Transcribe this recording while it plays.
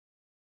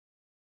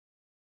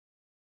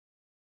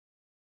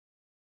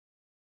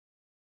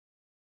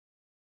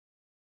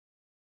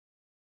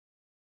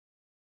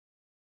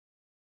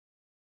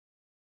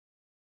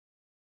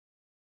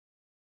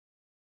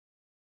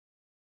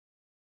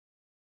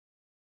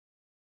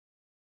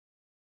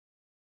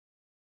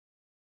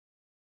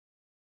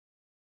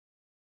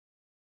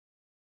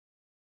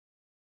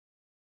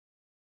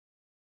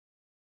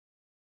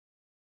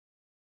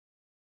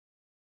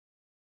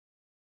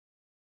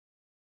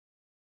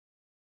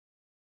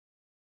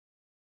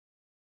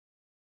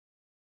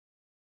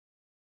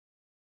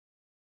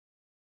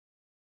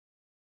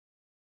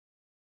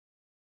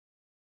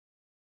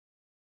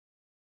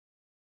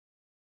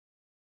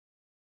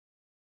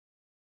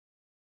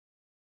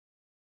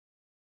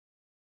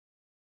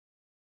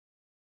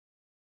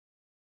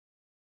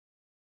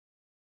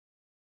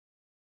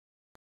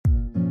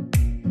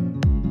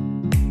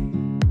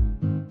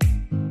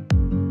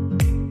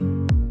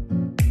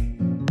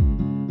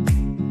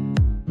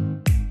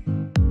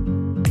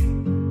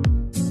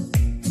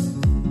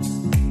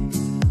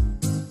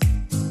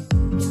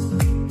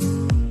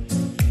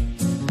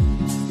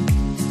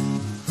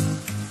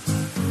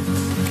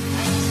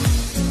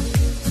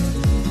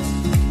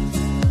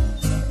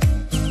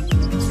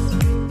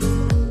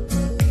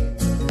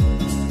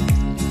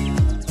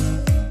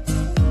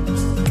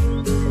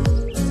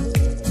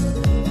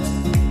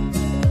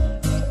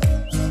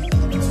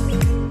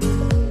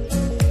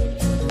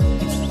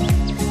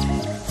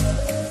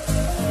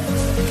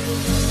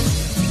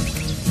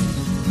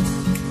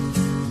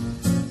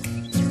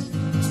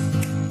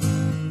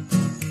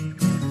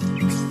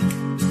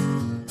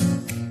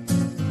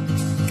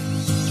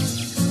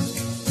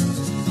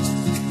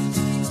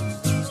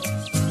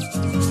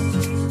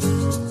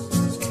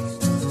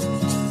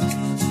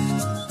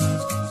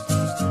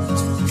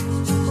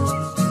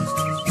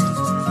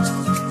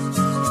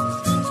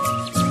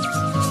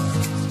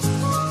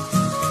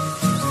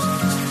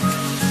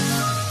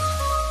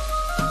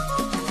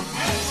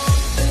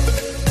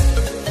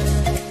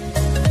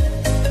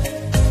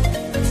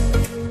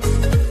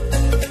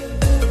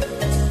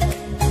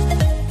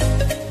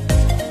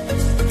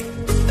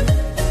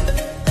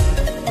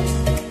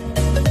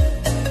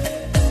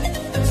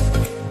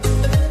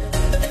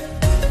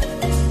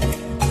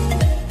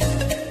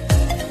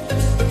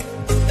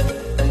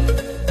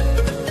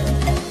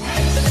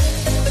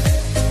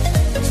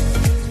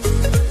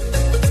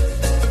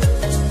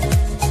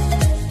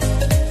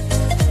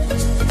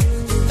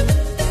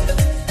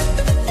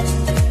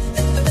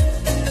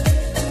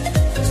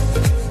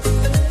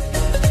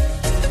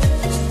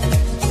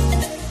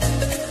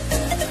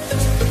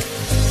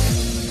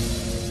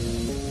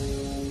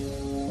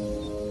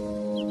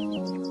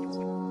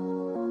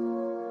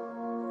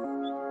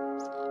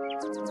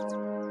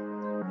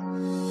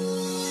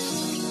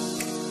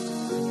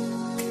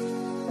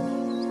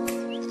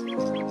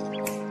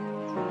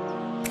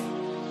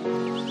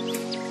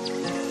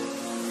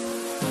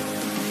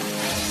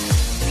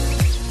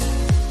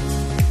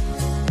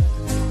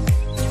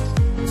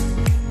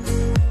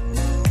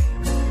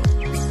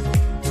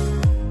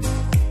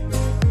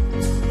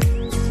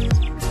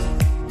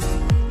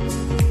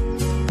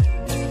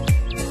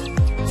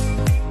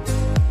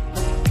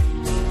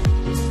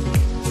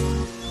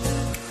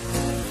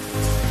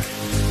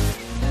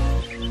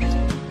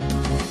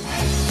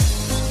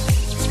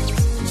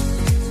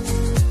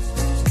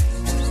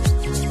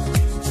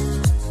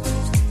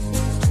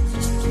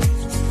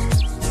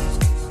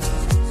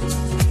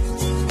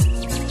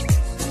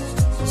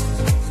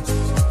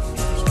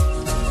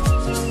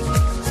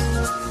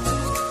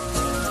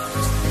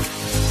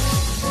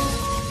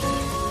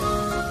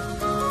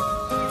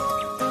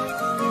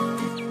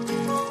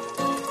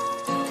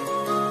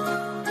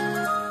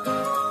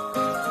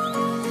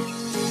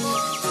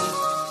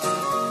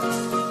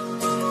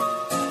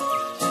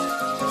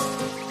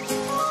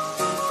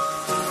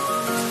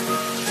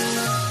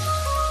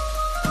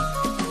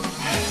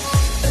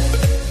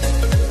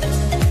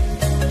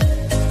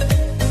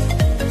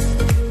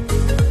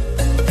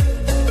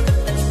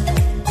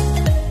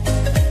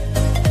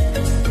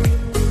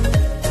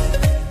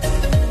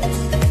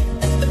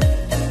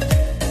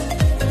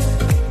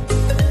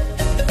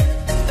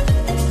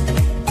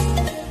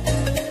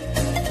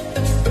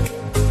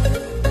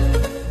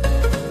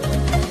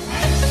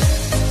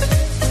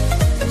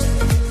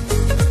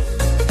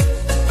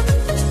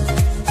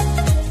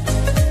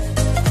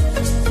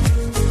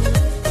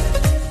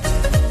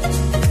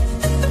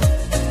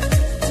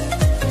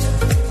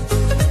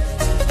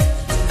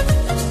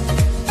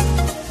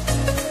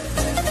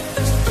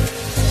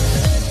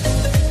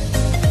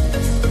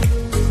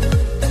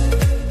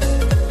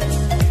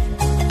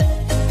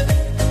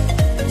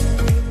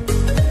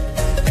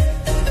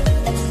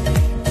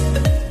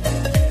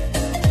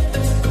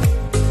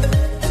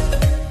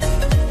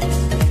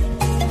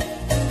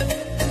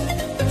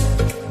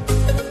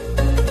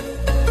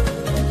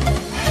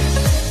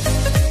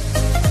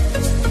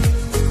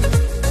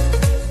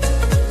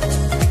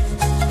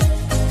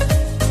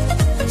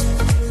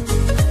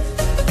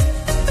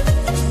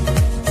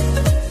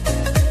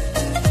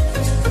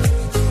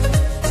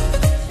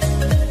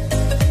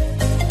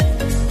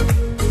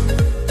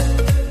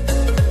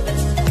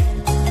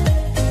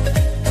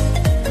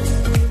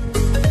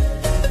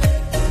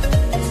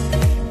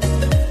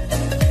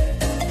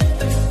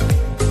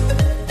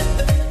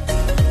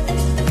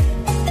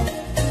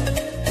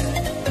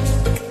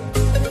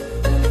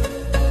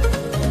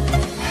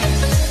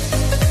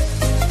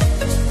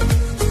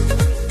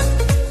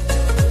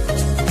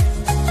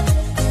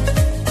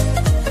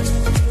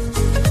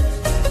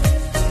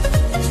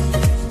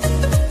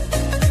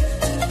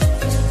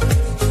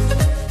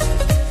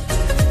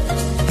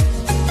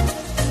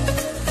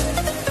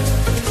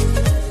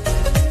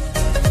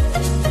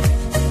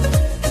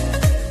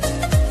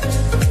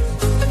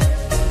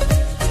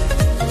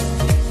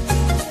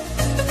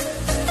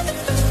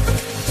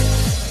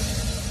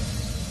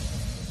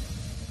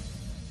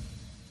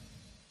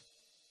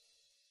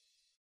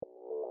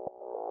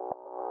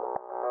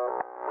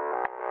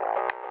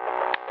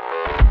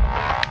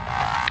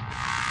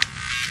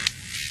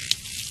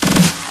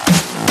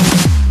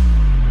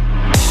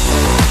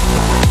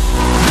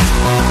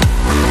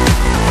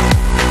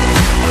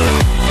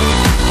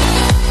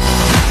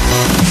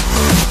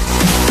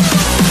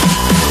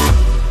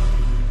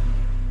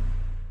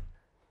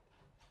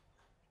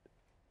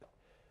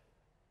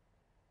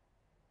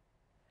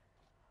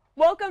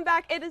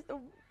Welcome back. It is.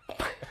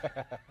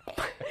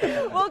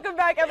 Welcome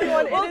back,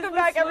 everyone. Welcome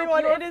back,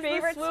 everyone. It is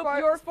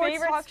your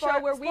favorite talk show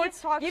where we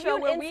give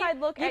you an inside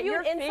look at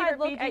your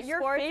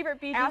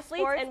favorite BG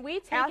sports, and we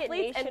take it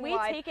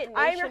nationwide.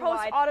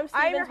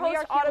 I'm your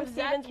host, Autumn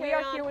Stevens. We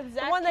are here with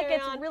Zack, the one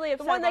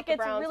that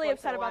gets really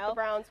upset about the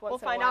Browns. We'll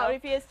find out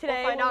if he is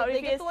today.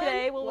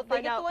 We'll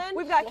find out.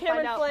 We've got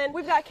Cameron Flynn.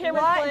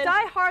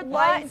 Die-hard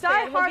Lions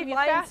fan. He'll give you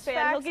fast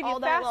facts all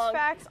day long.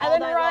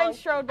 And then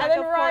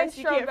Ryan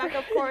Strodtbeck,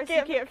 of course.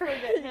 You can't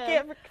forget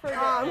him. He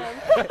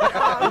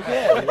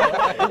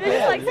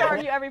just likes to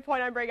argue every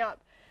point I bring up.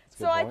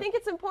 So I think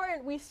it's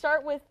important we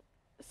start with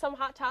some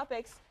hot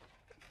topics.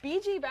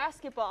 BG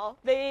basketball.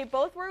 They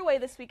both were away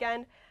this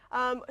weekend.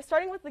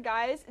 Starting with the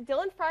guys,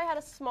 Dylan Fry had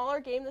a smaller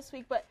game this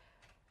week, but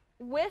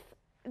with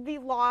the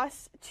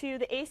loss to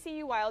the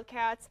ACU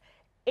Wildcats,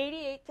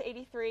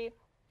 88-83,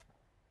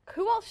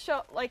 who else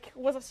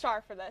was a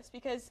star for this?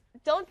 Because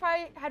Dylan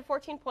Fry had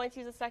 14 points.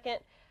 He was the second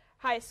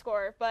highest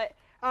scorer, but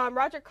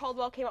Roderick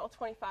Caldwell came out with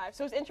 25.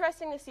 So it was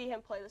interesting to see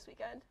him play this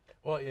weekend.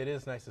 Well, it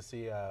is nice to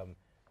see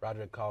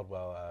Roderick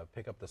Caldwell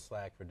pick up the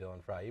slack for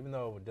Dylan Fry. Even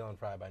though Dylan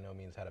Fry by no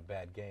means had a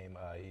bad game,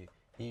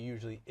 he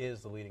usually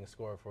is the leading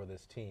scorer for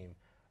this team.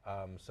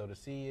 So to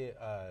see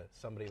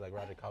somebody like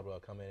Roderick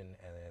Caldwell come in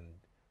and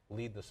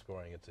lead the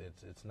scoring,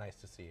 it's nice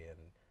to see, and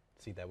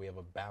see that we have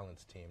a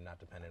balanced team, not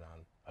dependent on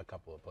a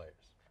couple of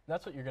players.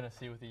 That's what you're going to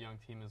see with a young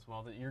team as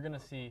well, that you're going to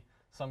see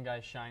some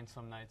guys shine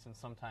some nights and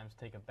sometimes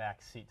take a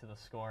back seat to the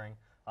scoring.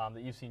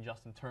 That you've seen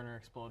Justin Turner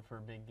explode for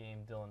a big game,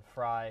 Dylan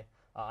Fry,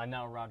 and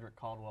now Roderick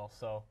Caldwell.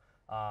 So,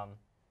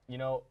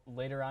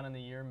 later on in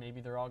the year, maybe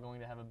they're all going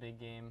to have a big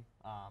game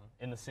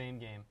in the same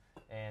game,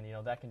 and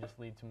that can just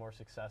lead to more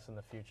success in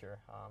the future.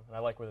 And I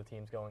like where the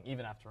team's going,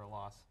 even after a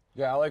loss.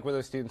 Yeah, I like where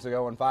those teams are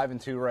going.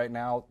 5-2 right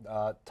now,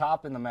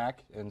 top in the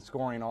MAC in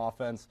scoring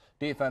offense.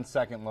 Defense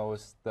second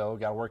lowest, though.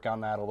 Got to work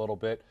on that a little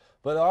bit.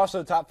 But they're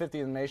also top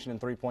 50 in the nation in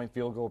three-point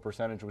field goal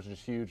percentage, which is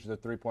huge. The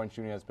three-point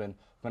shooting has been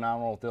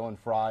phenomenal. Dylan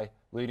Fry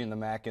leading the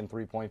MAC in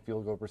three-point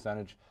field goal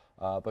percentage.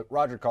 But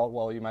Roger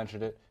Caldwell, you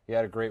mentioned it. He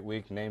had a great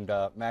week, named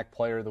MAC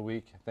Player of the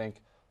Week, I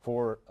think,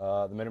 for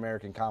the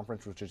Mid-American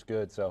Conference, which is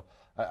good. So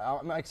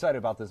I'm excited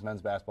about this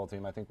men's basketball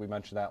team. I think we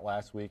mentioned that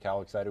last week,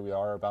 how excited we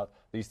are about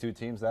these two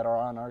teams that are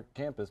on our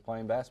campus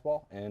playing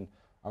basketball. And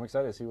I'm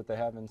excited to see what they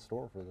have in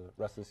store for the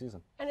rest of the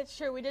season. And it's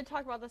true. We did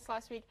talk about this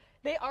last week.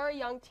 They are a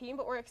young team,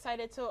 but we're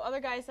excited. So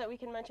other guys that we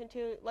can mention,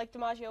 too, like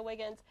DiMaggio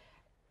Wiggins,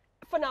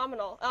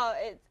 phenomenal.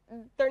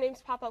 Their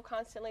names pop up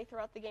constantly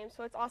throughout the game,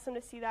 so it's awesome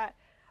to see that.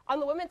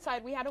 On the women's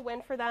side, we had a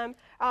win for them.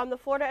 The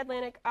Florida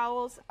Atlantic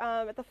Owls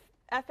at the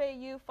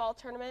FAU Fall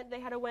Tournament, they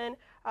had a win.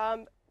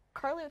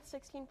 Carly with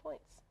 16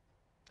 points.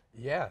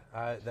 Yeah,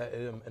 that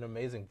is an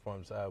amazing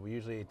performance. We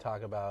usually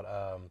talk about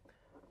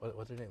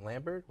what's her name?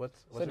 Lambert? What's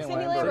Cindy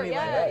Lambert?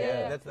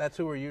 Yeah. That's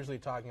who we're usually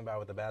talking about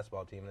with the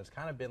basketball team, and it's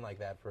kind of been like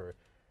that for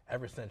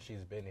ever since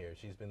she's been here.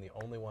 She's been the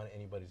only one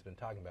anybody's been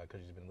talking about because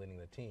she's been leading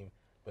the team.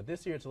 But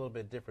this year it's a little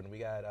bit different. We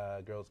got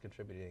girls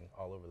contributing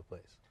all over the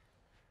place.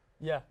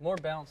 Yeah, more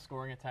balanced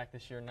scoring attack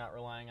this year, not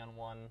relying on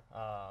one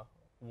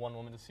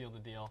woman to seal the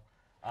deal.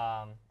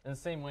 In the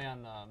same way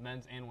on the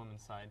men's and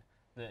women's side,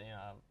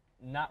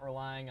 not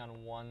relying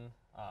on one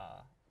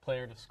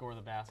player to score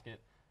the basket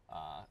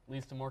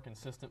leads to more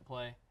consistent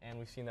play, and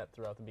we've seen that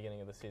throughout the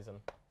beginning of the season.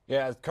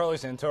 Yeah, Carly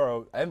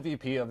Santoro,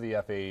 MVP of the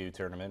FAU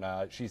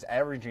tournament. She's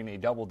averaging a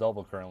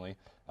double-double currently.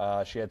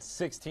 She had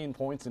 16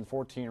 points and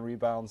 14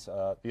 rebounds.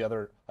 I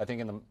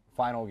think in the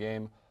final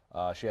game,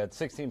 she had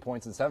 16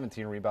 points and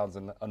 17 rebounds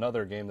in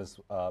another game this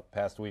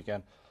past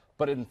weekend.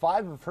 But in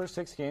 5 of her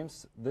 6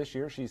 games this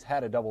year, she's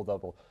had a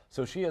double-double.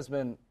 So she has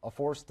been a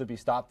force to be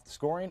stopped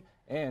scoring,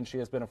 and she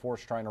has been a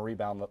force trying to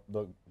rebound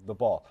the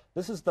ball.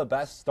 This is the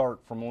best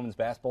start from women's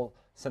basketball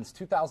since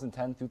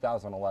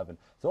 2010-2011.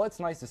 So it's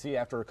nice to see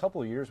after a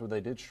couple of years where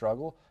they did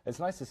struggle, it's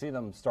nice to see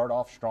them start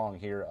off strong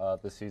here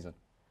this season.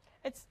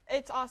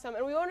 It's awesome.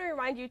 And we want to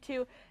remind you,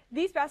 too,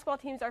 these basketball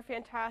teams are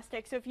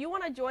fantastic. So if you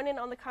want to join in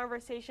on the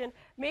conversation,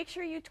 make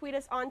sure you tweet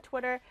us on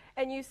Twitter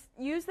and use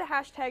the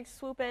hashtag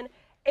SwoopIn.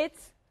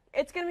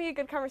 It's going to be a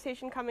good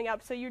conversation coming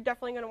up, so you're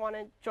definitely going to want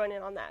to join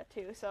in on that,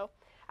 too. So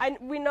I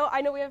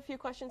know we have a few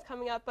questions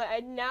coming up,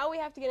 but now we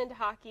have to get into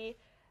hockey.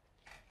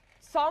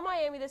 Saw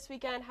Miami this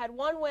weekend, had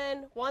 1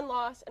 win, 1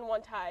 loss, and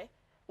 1 tie.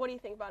 What do you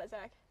think about it,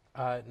 Zach?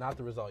 Not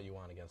the result you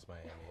want against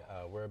Miami.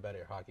 We're a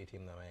better hockey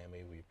team than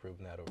Miami. We've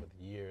proven that over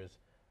the years.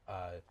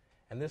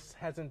 And this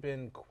hasn't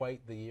been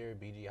quite the year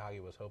BG Hockey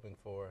was hoping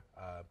for.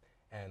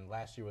 And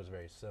last year was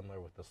very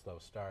similar with the slow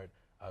start.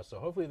 So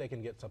hopefully they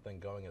can get something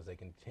going as they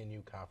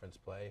continue conference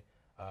play.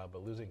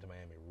 But losing to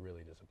Miami,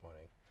 really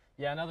disappointing.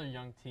 Yeah, another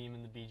young team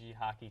in the BG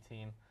Hockey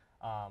team.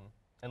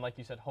 And like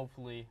you said,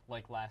 hopefully,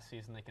 like last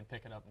season, they can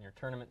pick it up in your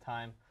tournament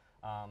time.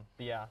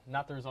 But yeah,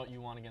 not the result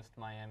you want against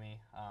Miami.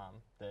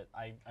 That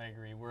I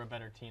agree, we're a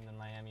better team than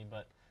Miami,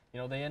 but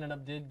they ended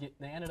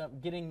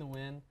up getting the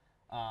win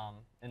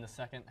in the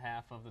second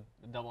half of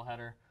the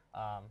doubleheader.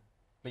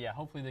 But yeah,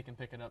 hopefully they can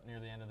pick it up near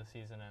the end of the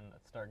season and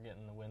start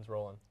getting the wins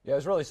rolling. Yeah, it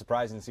was really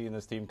surprising seeing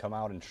this team come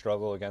out and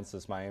struggle against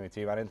this Miami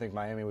team. I didn't think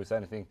Miami was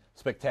anything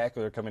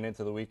spectacular coming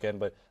into the weekend,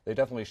 but they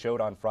definitely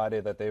showed on Friday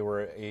that they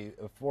were a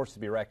force to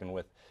be reckoned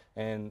with.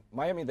 And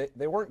Miami,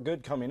 they weren't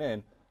good coming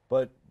in,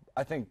 but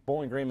I think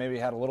Bowling Green maybe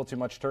had a little too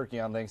much turkey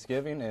on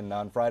Thanksgiving, and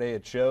on Friday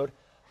it showed.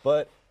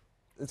 But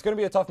it's going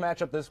to be a tough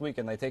matchup this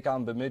weekend. They take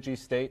on Bemidji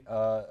State,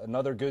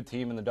 another good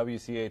team in the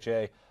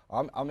WCHA.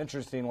 I'm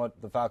interested in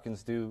what the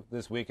Falcons do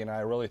this week, and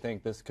I really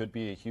think this could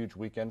be a huge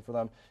weekend for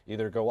them.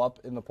 Either go up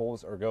in the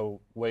polls or go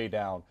way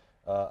down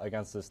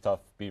against this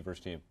tough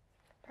Beavers team.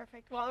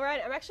 Perfect. Well, all right,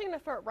 I'm actually going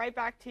to throw it right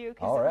back to you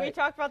because we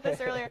talked about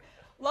this earlier.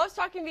 Loves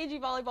talking BG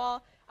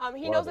volleyball.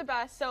 He knows it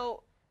best.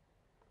 So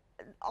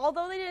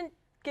although they didn't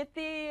get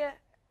the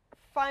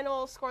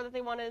final score that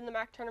they wanted in the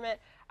MAC tournament,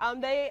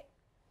 they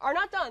are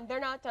not done. They're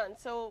not done.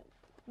 So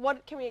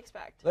what can we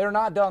expect? They're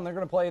not done. They're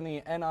going to play in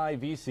the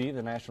NIVC,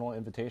 the National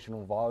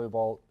Invitational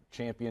Volleyball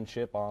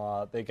Championship.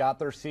 They got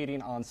their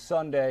seeding on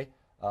Sunday.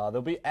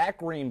 They'll be at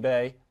Green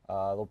Bay.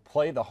 They'll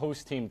play the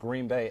host team,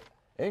 Green Bay,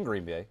 in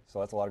Green Bay. So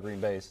that's a lot of Green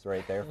Bays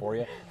right there for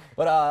you.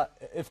 But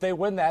if they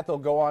win that, they'll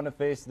go on to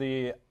face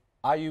the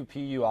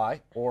IUPUI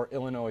or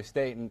Illinois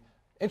State. And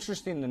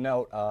interesting to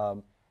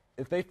note,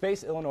 if they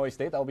face Illinois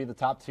State, that'll be the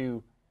top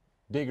two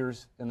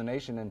diggers in the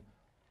nation. And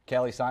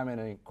Callie Simon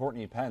and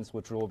Courtney Pence,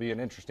 which will be an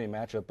interesting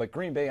matchup. But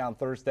Green Bay on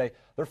Thursday,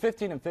 they're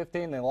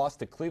 15-15. They lost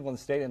to Cleveland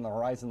State in the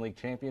Horizon League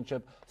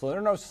Championship. So they're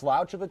no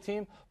slouch of a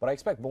team, but I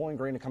expect Bowling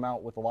Green to come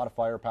out with a lot of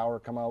firepower,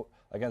 come out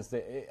against,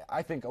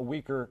 I think, a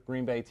weaker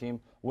Green Bay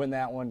team, win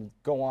that one,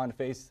 go on to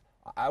face,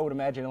 I would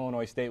imagine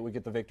Illinois State would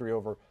get the victory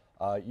over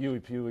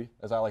UEPUI,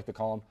 as I like to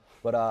call them.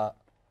 But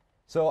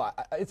so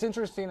it's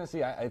interesting to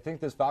see. I think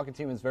this Falcon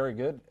team is very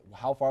good.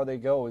 How far they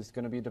go is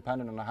going to be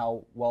dependent on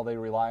how well they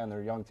rely on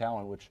their young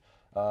talent, which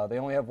they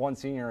only have one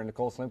senior in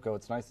Nicole Slimko.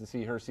 It's nice to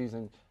see her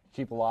season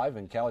keep alive,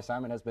 and Callie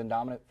Simon has been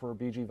dominant for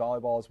BG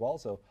volleyball as well.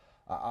 So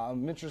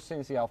I'm interested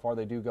to see how far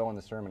they do go in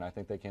this tournament. I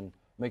think they can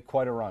make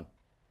quite a run.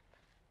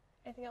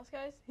 Anything else,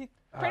 guys? He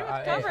pretty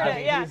much covered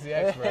it. Yeah, he's the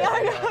expert.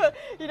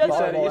 He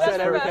does. He said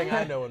everything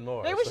I know and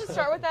more. Maybe we should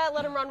start with that,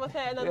 let him run with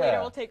it, and then later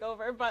we'll take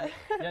over. But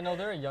yeah, no,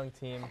 they're a young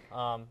team,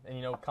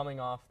 and coming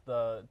off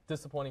the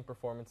disappointing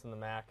performance in the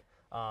MAC,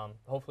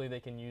 hopefully they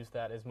can use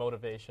that as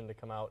motivation to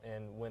come out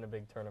and win a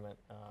big tournament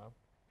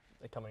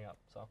coming up.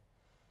 So,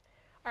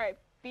 all right,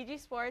 BG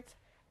Sports,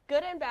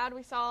 good and bad.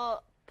 We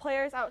saw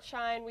players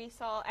outshine. We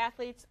saw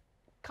athletes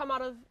come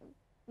out of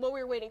what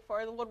we were waiting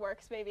for, the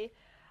woodworks maybe.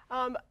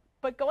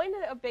 But going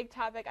to a big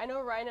topic, I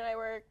know Ryan and I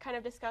were kind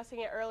of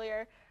discussing it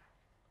earlier.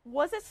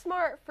 Was it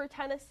smart for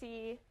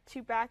Tennessee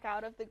to back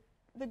out of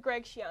the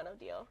Greg Schiano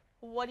deal?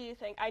 What do you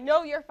think? I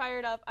know you're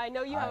fired up. I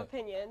know you have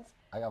opinions.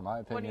 I got my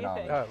opinion what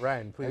do you on think? it.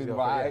 Ryan, please go.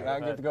 I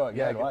get to go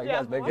again. You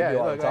guys make me Yeah, do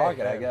all the look,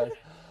 talking, I guess.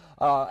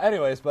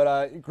 Anyways,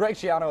 but Greg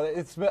Schiano,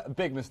 it's a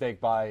big mistake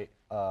by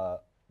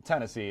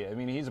Tennessee. I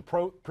mean, he's a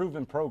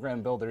proven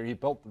program builder. He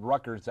built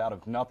Rutgers out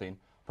of nothing,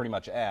 pretty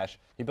much ash.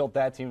 He built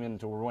that team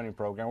into a winning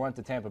program. Went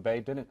to Tampa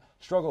Bay,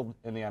 struggled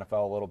in the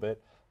NFL a little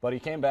bit, but he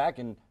came back,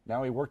 and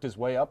now he worked his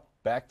way up,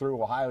 back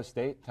through Ohio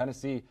State.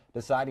 Tennessee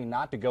deciding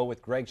not to go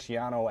with Greg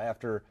Schiano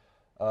after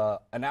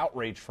an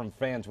outrage from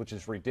fans, which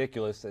is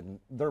ridiculous. And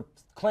they're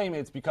claiming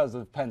it's because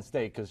of Penn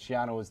State, because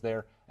Schiano was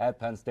there at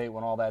Penn State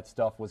when all that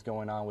stuff was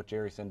going on with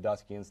Jerry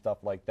Sandusky and stuff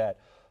like that.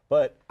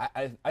 But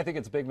I think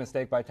it's a big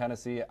mistake by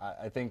Tennessee.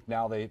 I think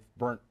now they've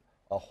burnt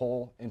a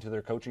hole into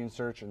their coaching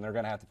search, and they're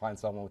going to have to find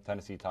someone with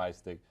Tennessee ties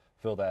to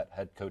fill that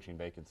head coaching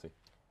vacancy.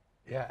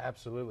 Yeah,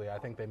 absolutely. I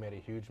think they made a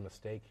huge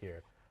mistake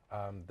here.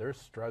 They're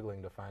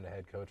struggling to find a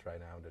head coach right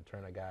now. To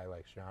turn a guy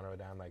like Schiano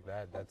down like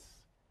that,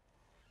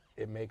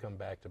 it may come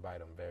back to bite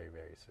them very,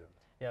 very soon.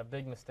 Yeah,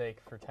 big mistake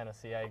for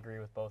Tennessee. I agree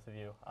with both of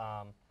you.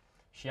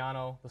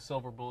 Schiano, the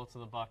silver bullets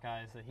of the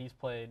Buckeyes, that he's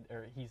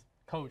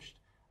coached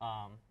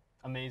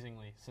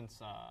amazingly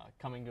since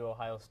coming to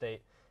Ohio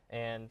State,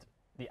 and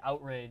the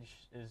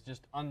outrage is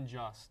just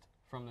unjust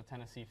from the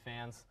Tennessee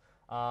fans.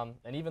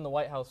 And even the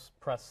White House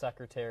press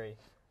secretary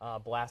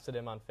blasted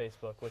him on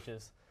Facebook, which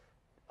is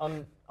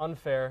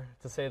unfair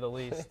to say the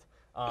least.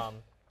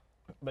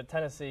 But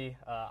Tennessee,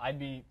 I'd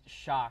be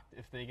shocked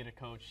if they get a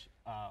coach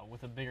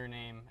with a bigger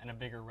name and a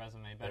bigger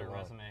resume, better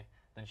resume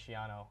than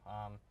Schiano.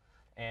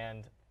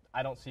 And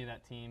I don't see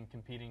that team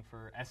competing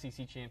for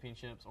SEC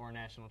championships or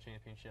national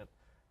championship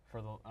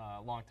for the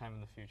long time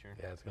in the future.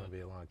 Yeah, it's going to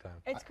be a long time.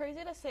 It's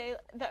crazy to say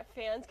that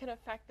fans can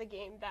affect the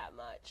game that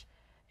much.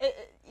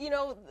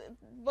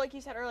 Like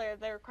you said earlier,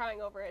 they were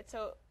crying over it.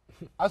 So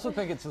I also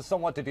think it's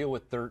somewhat to deal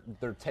with their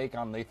take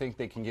on they think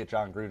they can get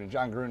John Gruden.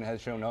 John Gruden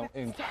has shown no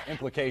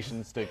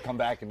implications to come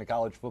back into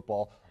college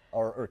football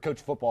or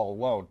coach football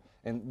alone,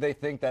 and they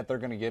think that they're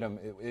going to get him.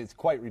 It's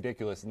quite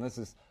ridiculous, and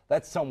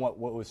that's somewhat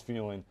what was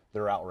fueling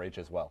their outrage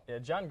as well. Yeah,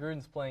 John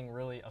Gruden's playing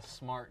really a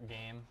smart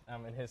game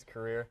in his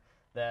career.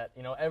 That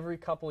every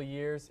couple of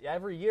years,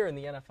 every year in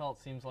the NFL,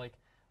 it seems like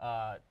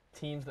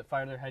teams that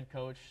fire their head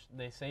coach,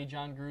 they say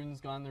John Gruden's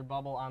gone their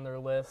bubble on their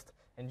list,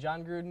 and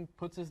John Gruden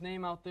puts his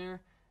name out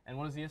there, And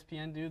what does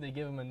ESPN do? They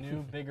give him a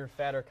new, bigger,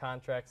 fatter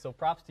contract. So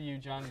props to you,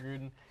 John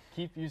Gruden.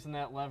 Keep using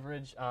that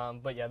leverage.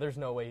 But, yeah, there's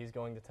no way he's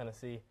going to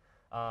Tennessee.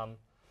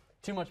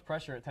 Too much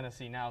pressure at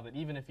Tennessee now that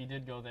even if he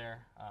did go there,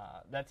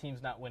 that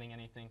team's not winning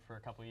anything for a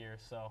couple years.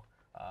 So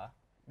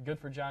good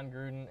for John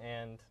Gruden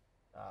and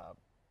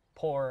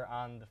poor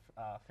on the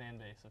fan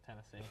base of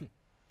Tennessee.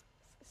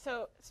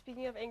 So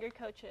speaking of angry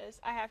coaches,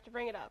 I have to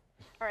bring it up.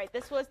 All right,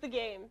 this was the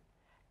game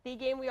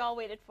we all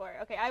waited for.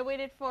 Okay, I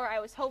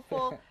was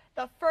hopeful.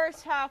 The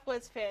first half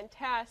was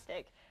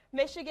fantastic.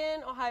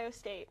 Michigan, Ohio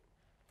State.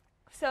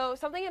 So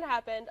something had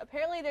happened.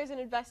 Apparently there's an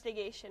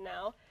investigation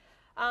now.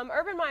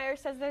 Urban Meyer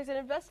says there's an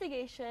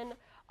investigation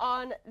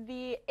on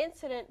the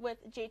incident with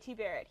JT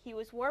Barrett. He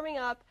was warming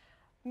up.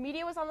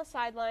 Media was on the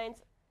sidelines.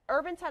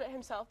 Urban said it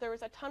himself. There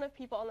was a ton of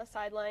people on the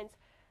sidelines.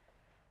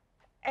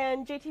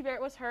 And JT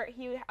Barrett was hurt.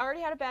 He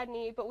already had a bad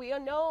knee, but we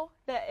know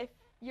that if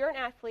you're an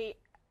athlete,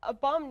 a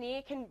bum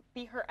knee can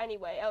be hurt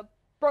anyway. A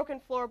broken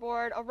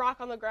floorboard, a rock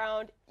on the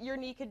ground, your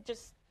knee could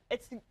just,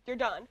 you're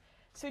done.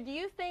 So do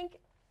you think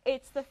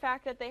it's the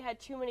fact that they had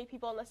too many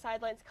people on the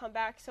sidelines come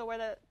back, so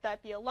whether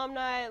that be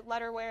alumni,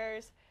 letter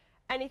wearers,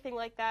 anything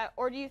like that,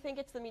 or do you think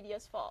it's the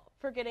media's fault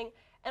for getting,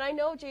 and I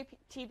know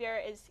JT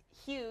Barrett is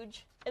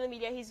huge in the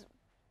media, he's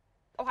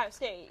Ohio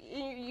State,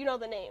 you know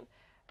the name,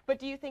 but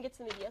do you think it's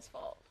the media's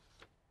fault?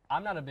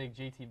 I'm not a big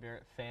JT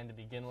Barrett fan to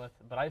begin with,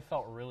 but I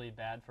felt really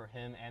bad for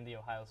him and the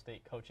Ohio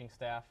State coaching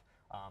staff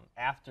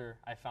after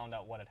I found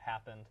out what had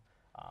happened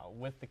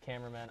with the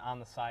cameraman on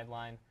the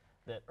sideline,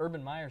 that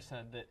Urban Meyer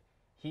said that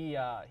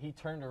he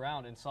turned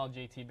around and saw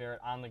JT Barrett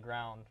on the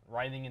ground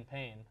writhing in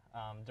pain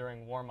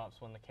during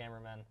warm-ups when the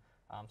cameraman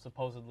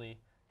supposedly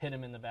hit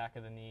him in the back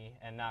of the knee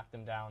and knocked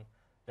him down.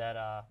 That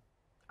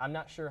I'm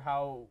not sure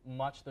how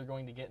much they're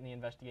going to get in the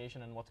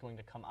investigation and what's going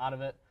to come out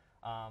of it,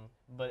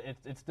 but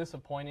it's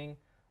disappointing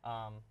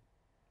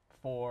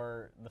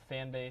for the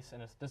fan base,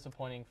 and it's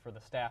disappointing for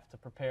the staff to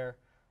prepare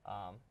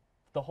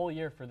the whole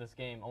year for this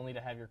game only to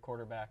have your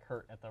quarterback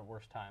hurt at the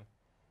worst time.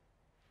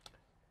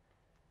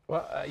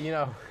 Well,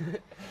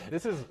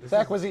 this is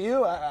Zack, was it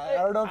you? I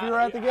don't know if you were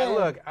at the game.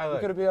 Look. You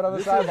could have been on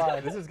the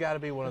sideline. This has got to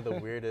be one of the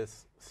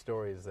weirdest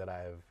stories that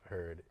I've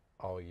heard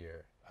all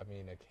year. I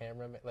mean, a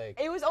cameraman,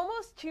 It was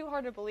almost too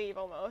hard to believe,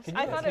 almost.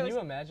 Can you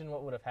imagine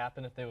what would have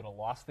happened if they would have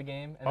lost the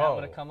game and that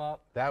would have come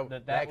up? That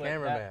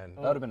cameraman.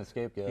 That would have been a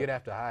scapegoat. You'd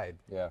have to hide.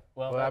 Yeah.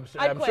 Well,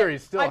 I'm sure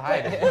he's still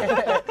hiding. You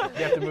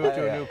have to move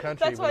to a new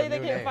country. That's why with they a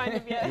new can't name, find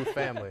him yet. new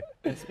family.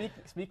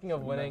 Speaking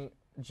of winning,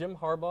 Jim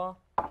Harbaugh,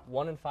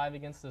 1-5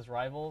 against his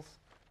rivals.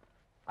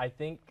 I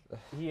think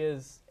he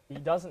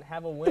doesn't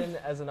have a win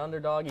as an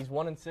underdog. He's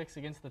 1-6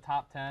 against the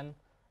top 10.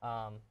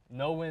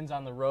 No wins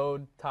on the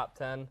road, top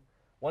 10.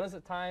 When is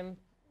it time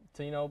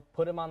to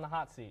put him on the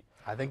hot seat?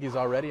 I think he's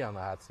already on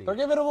the hot seat. They're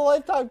giving him a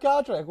lifetime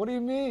contract. What do you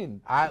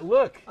mean? I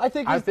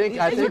think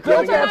his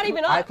recruits are not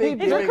even up.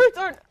 His recruits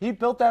aren't. He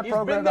built that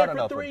program out of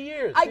nothing. He's been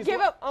there for 3 years. I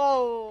give up.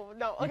 Oh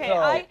no.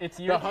 Okay.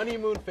 The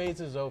honeymoon phase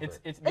is over.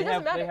 They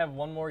have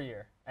one more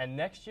year, and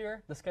next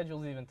year the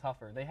schedule is even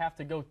tougher. They have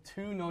to go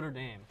to Notre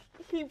Dame.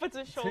 He puts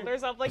his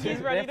shoulders up like he's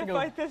ready to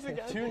fight this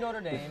again. To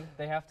Notre Dame,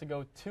 they have to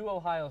go to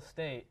Ohio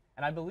State,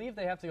 and I believe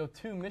they have to go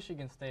to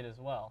Michigan State as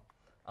well.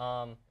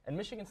 And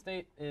Michigan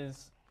State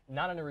is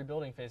not in a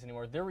rebuilding phase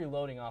anymore. They're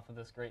reloading off of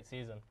this great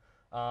season.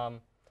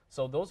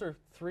 So those are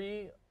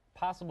 3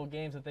 possible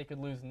games that they could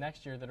lose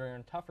next year that are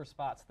in tougher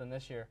spots than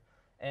this year.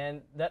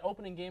 And that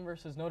opening game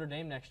versus Notre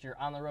Dame next year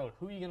on the road,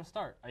 who are you going to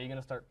start? Are you going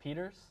to start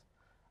Peters?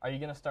 Are you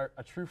going to start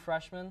a true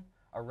freshman,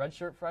 a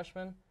redshirt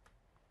freshman?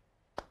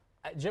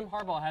 Jim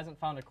Harbaugh hasn't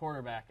found a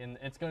quarterback, and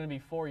it's going to be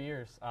 4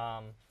 years.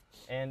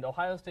 And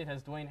Ohio State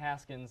has Dwayne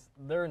Haskins.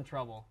 They're in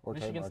trouble. Or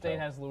Michigan State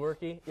has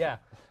Lewerke. Yeah.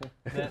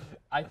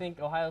 I think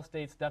Ohio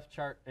State's depth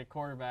chart at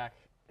quarterback,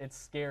 it's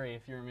scary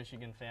if you're a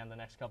Michigan fan the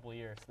next couple of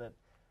years. That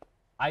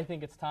I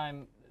think it's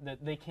time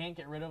that they can't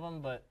get rid of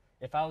him, but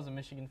if I was a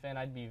Michigan fan,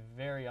 I'd be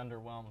very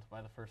underwhelmed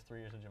by the first 3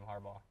 years of Jim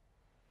Harbaugh.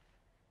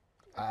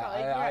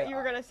 You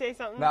were going to say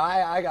something. No,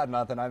 I got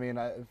nothing. I mean,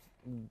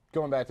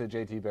 going back to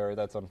JT Barrett,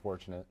 that's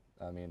unfortunate.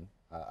 I mean,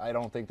 I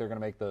don't think they're going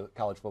to make the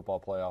college football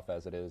playoff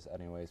as it is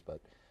anyways,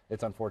 but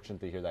it's unfortunate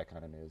to hear that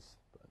kind of news.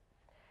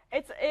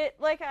 But.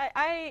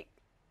 I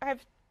have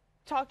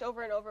talked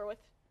over and over with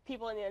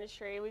people in the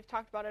industry. We've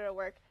talked about it at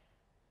work.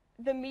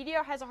 The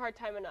media has a hard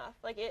time enough.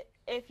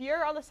 If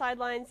you're on the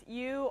sidelines,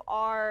 you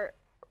are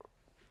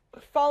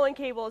following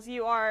cables.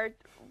 You are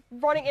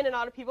running in and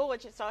out of people,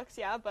 which it sucks,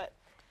 yeah, but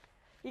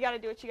you got to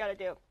do what you got to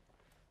do.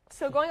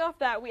 So going off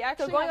that, we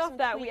actually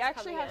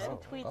have some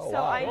tweets. Oh, so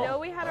wow. I know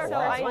we had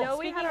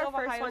our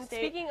first one. State,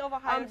 Speaking of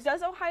Ohio State,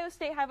 does Ohio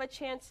State have a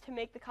chance to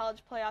make the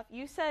college playoff?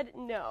 You said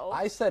no.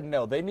 I said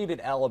no. They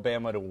needed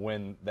Alabama to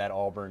win that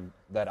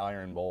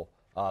Iron Bowl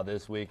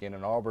this week, and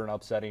Auburn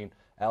upsetting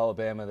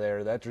Alabama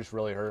there, that just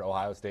really hurt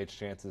Ohio State's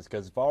chances,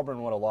 because if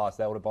Auburn would have lost,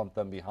 that would have bumped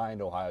them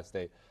behind Ohio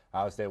State.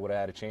 Ohio State would have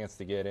had a chance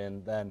to get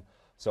in then.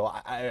 So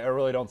I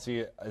really don't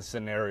see a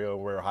scenario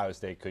where Ohio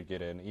State could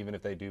get in, even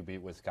if they do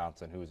beat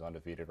Wisconsin, who's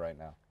undefeated right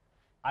now.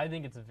 I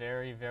think it's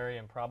very, very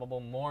improbable,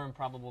 more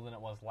improbable than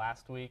it was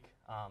last week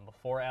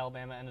before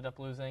Alabama ended up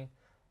losing.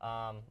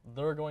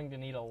 They're going to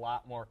need a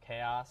lot more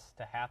chaos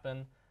to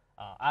happen.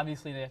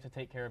 Obviously, they have to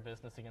take care of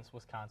business against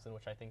Wisconsin,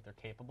 which I think they're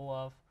capable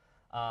of.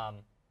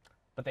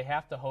 But they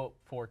have to hope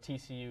for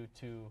TCU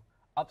to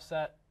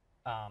upset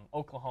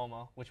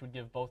Oklahoma, which would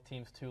give both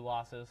teams 2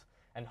 losses,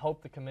 and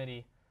hope the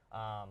committee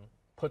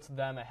puts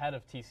them ahead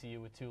of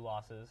TCU with 2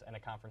 losses and a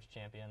conference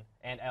champion,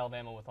 and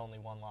Alabama with only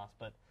 1 loss.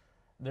 But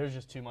there's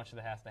just too much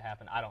that has to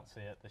happen. I don't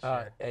see it this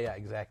year. Yeah,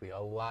 exactly. A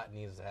lot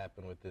needs to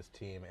happen with this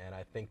team, and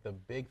I think the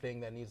big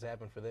thing that needs to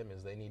happen for them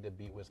is they need to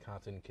beat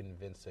Wisconsin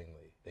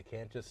convincingly. They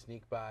can't just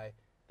sneak by.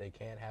 They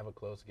can't have a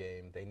close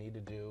game. They need to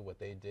do what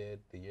they did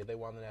the year they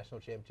won the national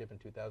championship in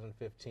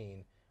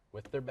 2015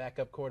 with their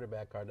backup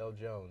quarterback, Cardell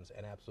Jones,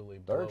 and absolutely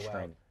blow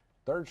out.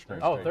 Third string.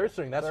 Oh, third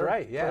string. That's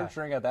right. Yeah. Third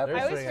string at that point.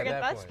 I always forget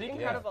that's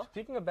incredible.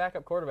 Speaking of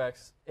backup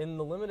quarterbacks, in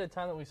the limited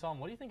time that we saw him,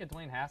 what do you think of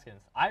Dwayne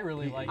Haskins? I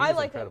really like him. I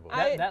like him.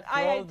 That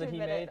throw that he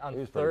made on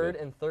 3rd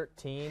and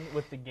 13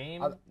 with the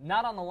game,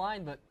 not on the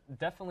line, but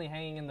definitely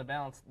hanging in the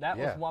balance, that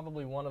was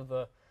probably one of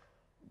the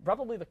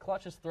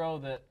clutchest throw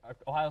that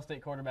Ohio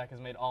State quarterback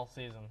has made all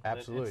season.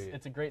 Absolutely.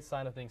 It's a great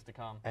sign of things to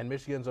come. And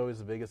Michigan's always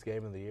the biggest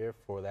game of the year.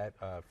 For that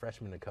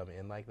freshman to come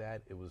in like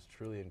that, it was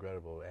truly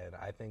incredible. And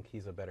I think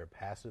he's a better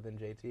passer than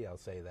JT, I'll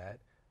say that.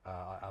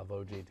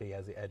 Although JT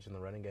has the edge in the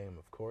running game,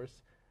 of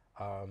course.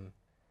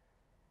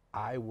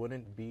 I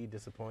wouldn't be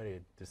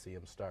disappointed to see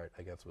him start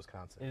against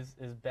Wisconsin.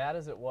 As bad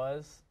as it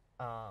was,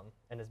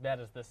 and as bad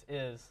as this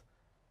is,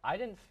 I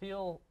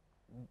felt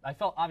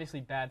obviously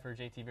bad for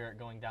JT Barrett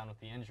going down with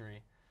the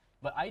injury,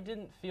 but I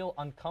didn't feel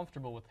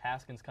uncomfortable with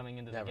Haskins coming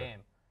into the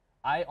game.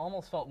 I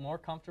almost felt more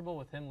comfortable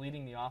with him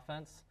leading the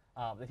offense.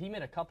 That he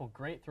made a couple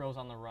great throws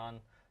on the run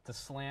to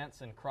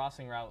slants and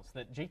crossing routes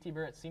that JT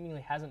Barrett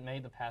seemingly hasn't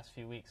made the past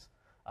few weeks,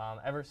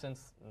 ever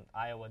since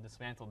Iowa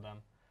dismantled them.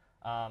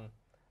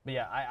 But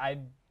yeah,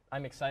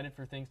 I'm excited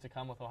for things to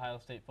come with Ohio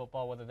State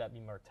football, whether that be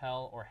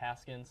Martell or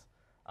Haskins.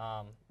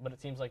 But it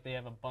seems like they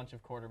have a bunch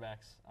of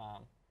quarterbacks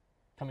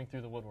coming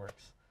through the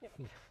woodworks. Yep.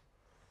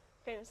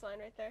 Famous line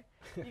right there.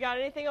 You got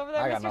anything over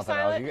there, I Mr. got nothing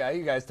Silent? else.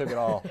 You guys took it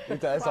all.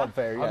 That's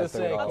unfair. You I'll guys just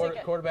took say it all.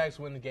 quarterbacks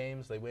win the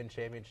games, they win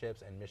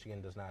championships, and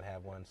Michigan does not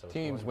have one. So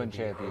Teams win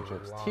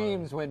championships.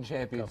 Teams win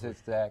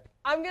championships, Zach.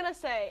 I'm going to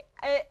say,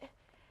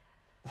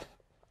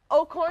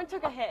 O'Korn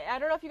took a hit. I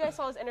don't know if you guys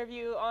saw his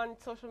interview on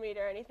social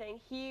media or anything.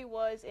 He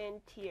was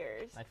in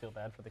tears. I feel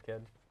bad for the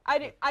kid. I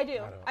do.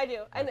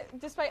 And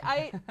despite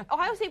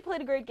Ohio State played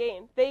a great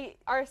game. They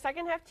are a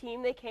second half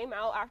team. They came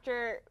out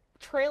after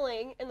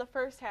trailing in the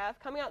first half,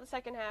 coming out the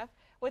second half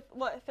with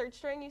what, 3rd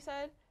string you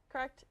said,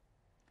 correct?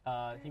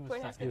 He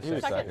was second.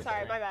 Second.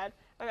 Sorry, my bad.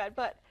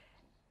 But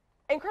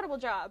incredible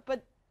job.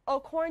 But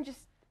O'Korn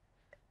just,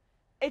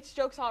 it's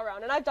jokes all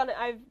around. And I've done it.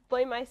 I've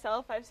blamed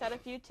myself. I've said a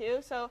few too.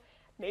 So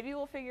maybe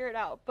we'll figure it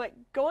out. But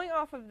going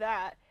off of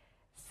that,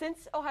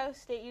 since Ohio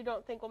State you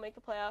don't think will make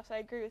the playoffs, I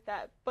agree with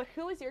that. But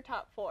who is your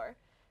top 4?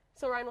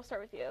 So Ryan, we'll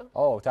start with you.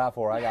 Oh, top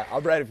 4.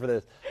 I'm ready for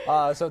this.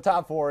 So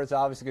top 4 is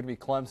obviously going to be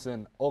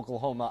Clemson,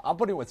 Oklahoma. I'm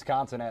putting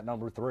Wisconsin at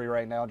number 3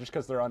 right now just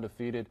because they're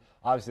undefeated.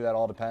 Obviously, that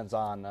all depends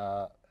on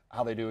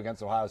how they do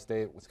against Ohio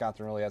State.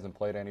 Wisconsin really hasn't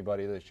played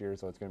anybody this year,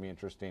 so it's going to be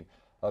interesting.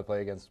 They'll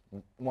play against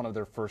one of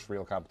their first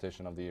real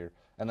competition of the year.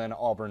 And then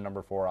Auburn,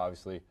 number 4,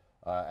 obviously,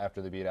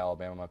 after they beat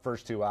Alabama. My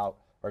first 2 out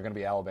are going to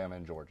be Alabama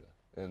and Georgia.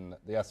 And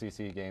the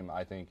SEC game,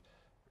 I think,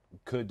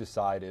 could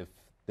decide if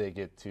they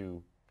get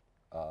 2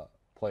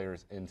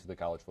 players into the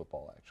college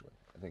football, actually.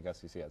 I think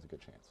SEC has a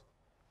good chance.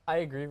 I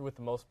agree with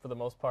for the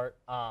most part.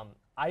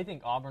 I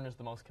think Auburn is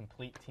the most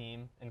complete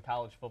team in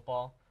college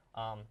football.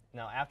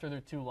 Now, after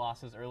their 2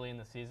 losses early in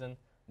the season,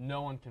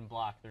 no one can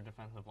block their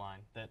defensive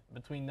line. That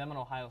between them and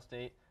Ohio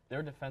State,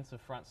 their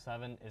defensive front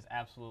 7 is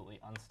absolutely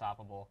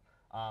unstoppable.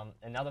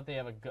 And now that they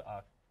have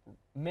a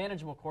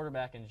manageable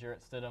quarterback in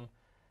Jarrett Stidham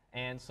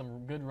and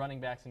some good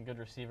running backs and good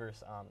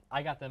receivers,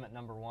 I got them at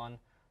number 1.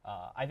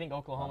 I think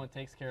Oklahoma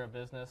takes care of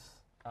business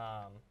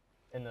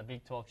in the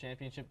Big 12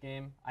 championship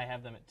game. I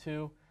have them at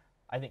 2.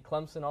 I think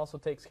Clemson also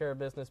takes care of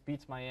business,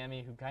 beats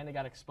Miami, who kind of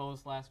got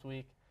exposed last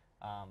week,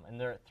 and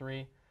they're at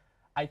 3.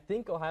 I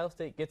think Ohio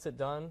State gets it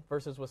done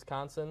versus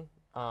Wisconsin.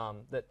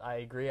 That I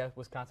agree,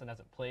 Wisconsin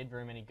hasn't played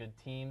very many good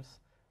teams,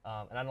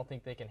 and I don't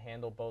think they can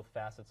handle both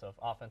facets of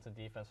offense and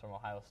defense from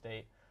Ohio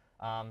State.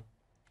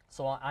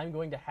 So I'm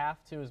going to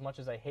have to, as much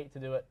as I hate to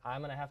do it,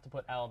 I'm going to have to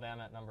put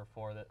Alabama at number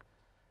 4. That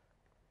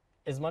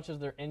as much as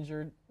they're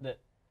injured, that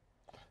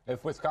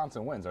if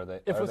Wisconsin wins, are they?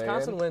 If are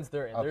Wisconsin they wins,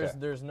 they're in. Okay.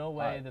 There's no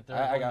way that they're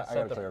I going got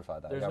to clarify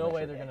that. There's no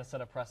way they're going to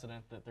set a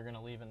precedent that they're going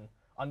to leave an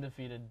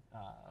undefeated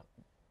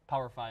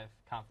Power 5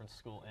 conference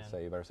school in. So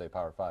you better say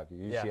Power 5.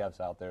 UCF's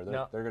out there.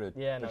 They're going to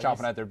they're no,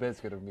 chomping at their bits,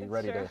 going to be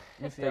ready to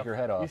take your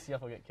head off. UCF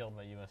will get killed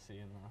by USC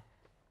in the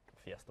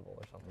Fiesta Bowl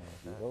or something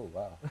like that. Oh,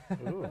 wow.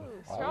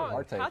 Ooh,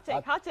 strong.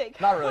 Hot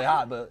take. Not really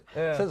hot, but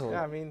sizzling.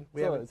 Yeah, I mean,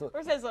 we're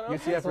sizzling.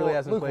 UCF really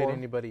hasn't played lukewarm.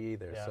 anybody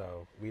either,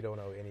 so we don't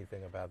know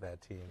anything about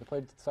that team. They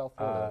played South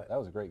Florida. That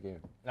was a great game.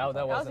 That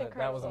was an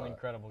incredible.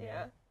 incredible game.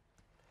 Yeah.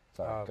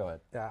 Sorry, go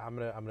ahead. Yeah, I'm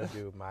gonna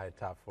do my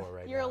top 4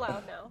 right You're now.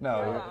 allowed now. No,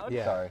 You're you're- allowed.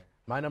 Yeah. Sorry.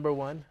 My number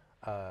 1,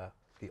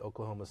 the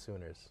Oklahoma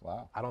Sooners.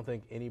 Wow. I don't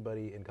think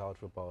anybody in college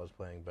football is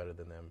playing better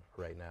than them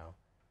right now.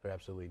 They're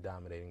absolutely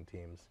dominating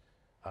teams.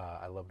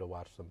 I love to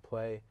watch them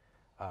play.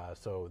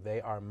 So they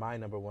are my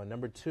number 1.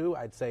 Number 2,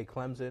 I'd say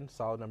Clemson,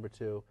 solid number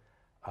 2.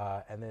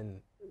 And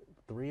then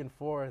 3 and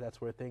 4, that's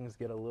where things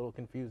get a little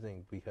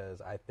confusing because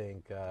I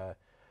think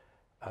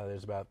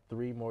there's about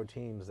 3 more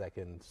teams that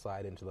can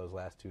slide into those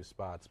last 2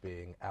 spots,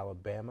 being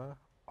Alabama,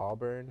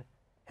 Auburn,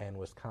 and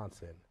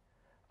Wisconsin.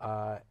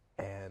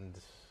 And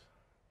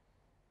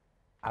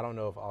I don't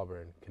know if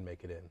Auburn can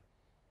make it in.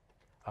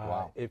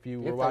 Wow. If you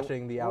If were they-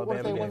 watching the what if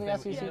Alabama they game, win the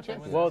SEC Yeah, if they win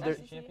championship? Well, the they're-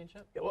 SEC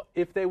championship? well,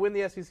 if they win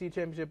the SEC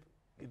championship,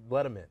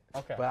 let them in.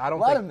 Okay. But I don't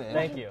Let think 'em in.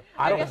 Thank you.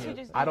 I don't. guess you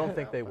just I don't don't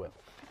think know. they will.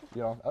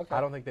 You know, okay.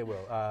 I don't think they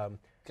will.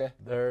 Okay.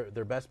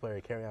 Their best player,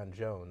 Carreon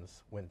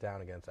Jones, went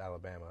down against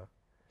Alabama,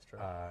 That's true.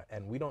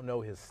 and we don't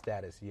know his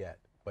status yet.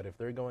 But if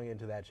they're going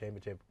into that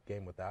championship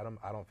game without him,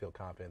 I don't feel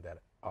confident that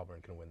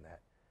Auburn can win that.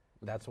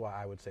 That's why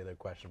I would say they're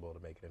questionable to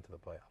make it into the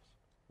playoffs.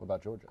 What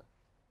about Georgia?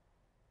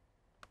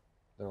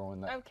 They're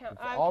going to win that. If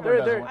Auburn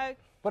doesn't win. I,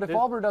 But if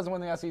There's- Auburn doesn't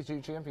win the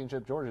SEC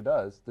championship, Georgia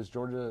does. Does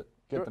Georgia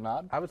get the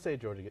nod? I would say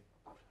Georgia.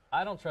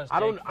 I don't trust. I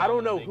Jake don't Fromm in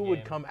a know big who would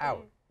game. come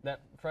out.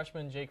 That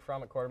freshman Jake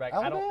Fromm at quarterback.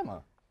 I don't.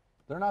 Alabama.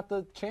 They're not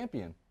the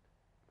champion.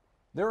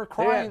 They were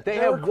crying. They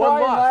were have one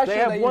crying loss. last They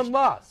year have that one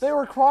loss. They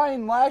were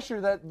crying last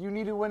year that you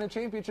need to win a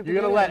championship. You're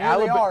to gonna get in, let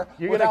and here they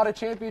Alabama. are without a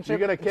championship. You're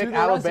gonna to kick their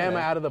Alabama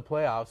resume. out of the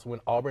playoffs when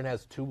Auburn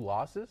has 2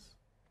 losses.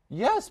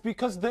 Yes,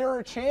 because they're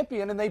a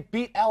champion and they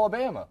beat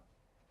Alabama.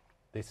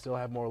 They still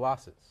have more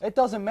losses. It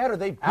doesn't matter.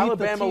 They beat the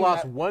Alabama team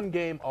lost that- 1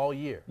 game all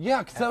year.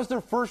 Yeah, because that was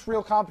their first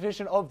real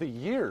competition of the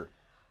year.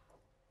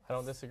 I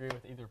don't disagree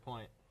with either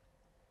point.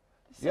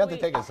 You have to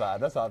wait. take a side.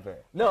 That's not fair.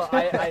 No,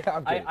 I'm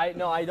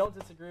kidding. I don't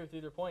disagree with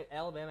either point.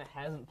 Alabama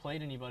hasn't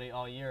played anybody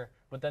all year,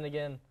 but then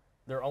again,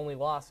 their only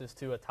loss is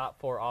to a top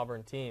 4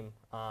 Auburn team.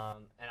 And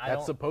I That's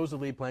don't.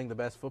 supposedly playing the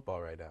best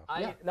football right now.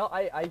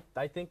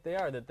 I think they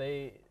are. That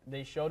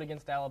they showed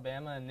against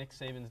Alabama and Nick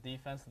Saban's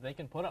defense that they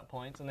can put up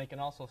points and they can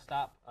also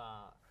stop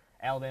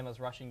Alabama's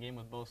rushing game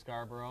with Bo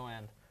Scarborough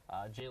and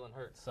Jalen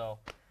Hurts. So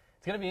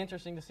it's going to be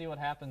interesting to see what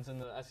happens in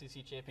the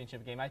SEC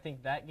championship game. I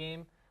think that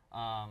game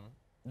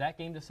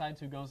decides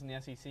who goes in the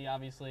SEC,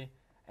 obviously,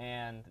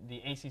 and the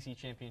ACC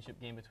championship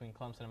game between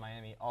Clemson and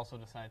Miami also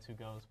decides who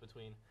goes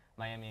between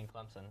Miami and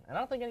Clemson. And I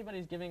don't think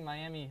anybody's giving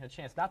Miami a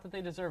chance. Not that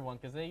they deserve one,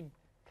 because they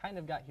kind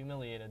of got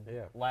humiliated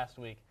last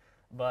week.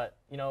 But,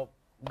 you know,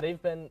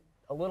 they've been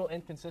a little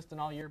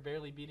inconsistent all year,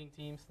 barely beating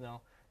teams.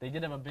 No, they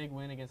did have a big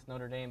win against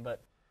Notre Dame,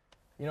 but,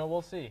 you know,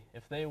 we'll see.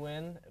 If they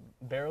win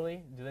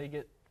barely, do they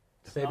get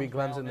If they beat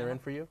snubbed for Clemson, they're Alabama? in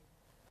for you?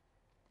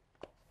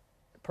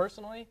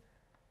 Personally,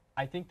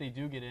 I think they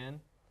do get in,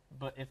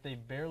 but if they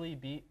barely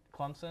beat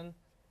Clemson,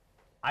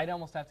 I'd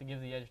almost have to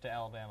give the edge to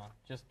Alabama,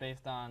 just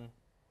based on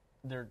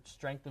their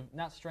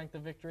not strength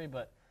of victory,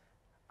 but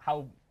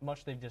how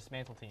much they've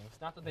dismantled teams.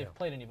 Not that they've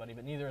played anybody,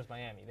 but neither has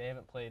Miami. They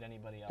haven't played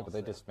anybody else. Yeah, but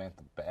they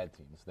dismantled bad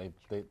teams.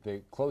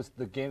 They closed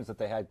the games that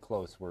they had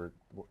close were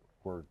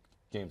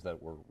games that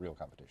were real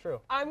competition. True.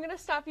 I'm going to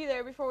stop you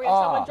there before we have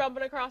someone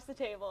jumping across the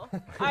table.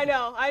 I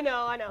know.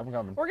 I'm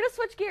coming. We're going to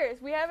switch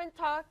gears. We haven't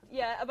talked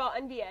yet about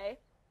NBA,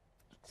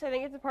 so I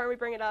think it's important we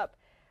bring it up.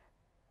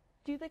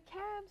 Do the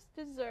Cavs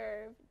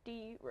deserve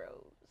D.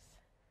 Rose?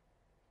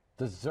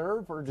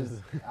 Deserve or Do they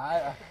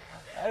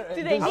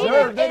need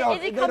deserve? it? They Is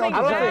don't, he they coming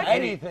don't deserve back?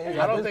 anything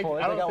I at don't this think-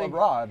 point. I They don't got think-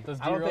 LeBron. Does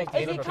I don't D-Rose think Is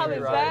he David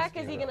coming Rose back?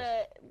 is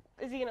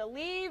Is he gonna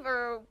leave,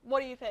 or what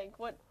do you think?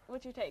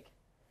 What's your take?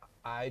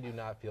 I do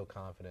not feel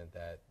confident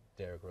that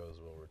Derrick Rose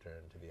will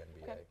return to the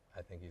NBA. Okay.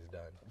 I think he's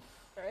done.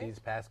 All right. These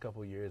past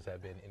couple years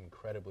have been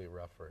incredibly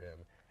rough for him.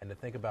 And to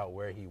think about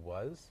where he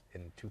was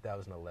in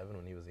 2011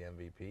 when he was the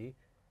MVP,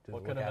 to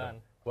What look could have at him-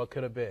 been? What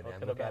could have been? What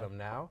And could look have at been? him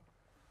now,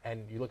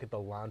 and you look at the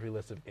laundry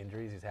list of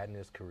injuries he's had in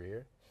his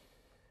career.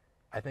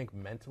 I think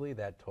mentally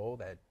that toll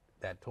that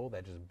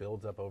just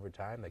builds up over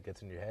time, that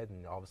gets in your head,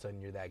 and all of a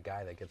sudden you're that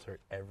guy that gets hurt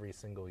every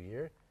single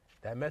year.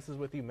 That messes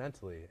with you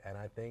mentally, and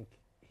I think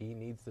he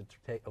needs to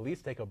at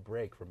least take a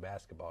break from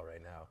basketball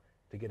right now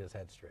to get his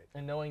head straight.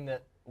 And knowing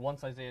that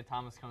once Isaiah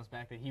Thomas comes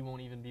back, that he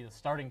won't even be the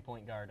starting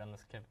point guard on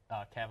this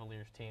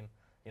Cavaliers team,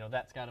 you know,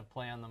 that's got to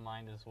play on the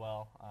mind as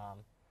well.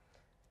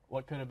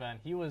 What could have been?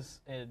 He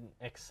was an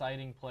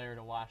exciting player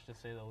to watch, to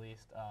say the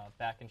least,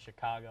 back in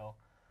Chicago.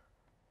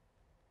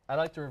 I'd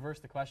like to reverse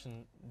the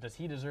question. Does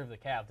he deserve the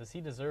Cavs? Does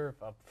he deserve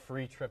a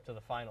free trip to the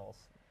finals?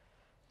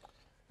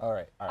 All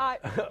right. I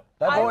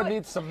That boy would-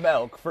 needs some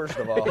milk, first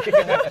of all.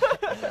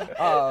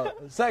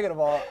 Second of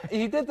all,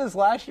 he did this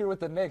last year with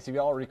the Knicks. If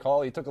you all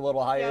recall, he took a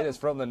little hiatus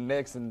from the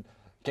Knicks and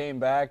came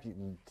back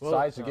and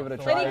decided to give it a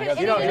try. And he against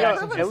could- the and he Jazz.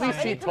 could prove at himself, least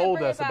and he he could've told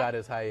bring it us back. about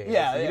his hiatus.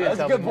 Yeah, He didn't that's a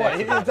tell good the point. He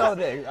Knicks. didn't tell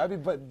the Knicks. I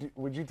mean, but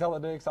would you tell the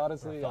Knicks,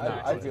 honestly?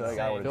 I feel like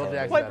I would Phil tell the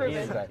Jackson. Point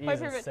Knicks. proven. He's Point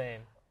proven. insane.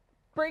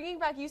 Bringing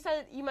back,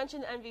 you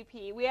mentioned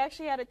MVP. We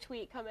actually had a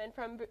tweet come in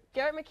from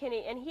Garett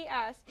McKinney, and he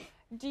asked,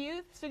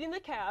 speaking of the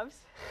Cavs,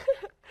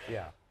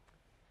 Yeah.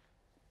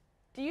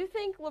 Do you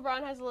think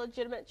LeBron has a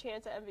legitimate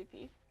chance at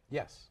MVP?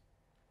 Yes.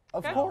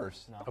 Of Okay.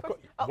 course. No. Of course.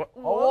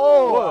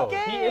 Whoa.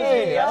 Okay. He is.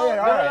 Hey, all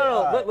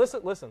right. No.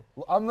 Listen.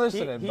 I'm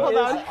listening. He but is-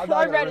 I'm not I'm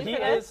gonna ready He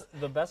for respond. this. is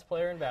the best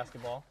player in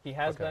basketball. He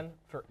has Okay. been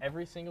for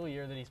every single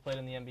year that he's played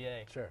in the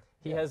NBA. Sure.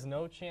 He has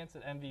no chance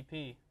at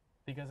MVP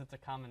because it's a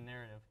common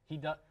narrative.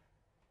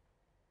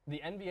 The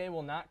NBA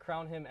will not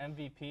crown him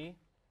MVP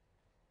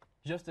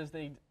just as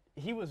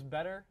he was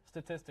better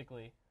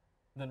statistically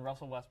than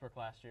Russell Westbrook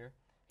last year.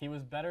 He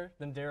was better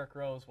than Derrick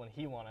Rose when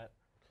he won it.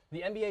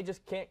 The NBA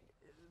just can't.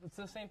 It's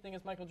the same thing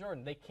as Michael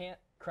Jordan. They can't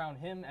crown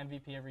him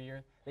MVP every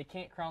year. They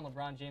can't crown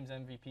LeBron James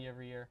MVP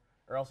every year,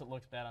 or else it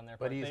looks bad on their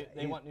part.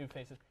 They want new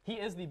faces. He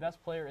is the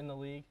best player in the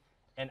league,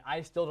 and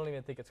I still don't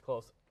even think it's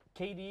close.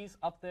 KD's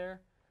up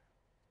there.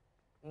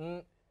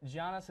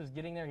 Giannis is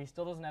getting there. He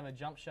still doesn't have a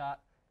jump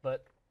shot,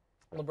 but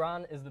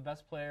LeBron is the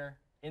best player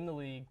in the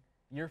league,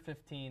 year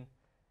 15.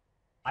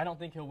 I don't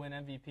think he'll win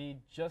MVP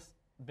just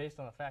based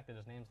on the fact that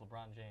his name's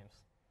LeBron James.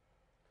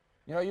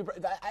 You know,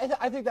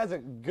 I think that's a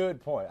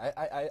good point.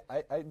 I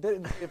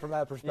didn't see it from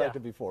that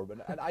perspective before, but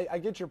I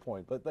get your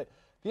point. But the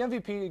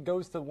MVP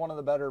goes to one of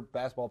the better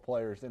basketball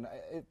players, and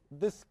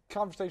this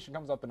conversation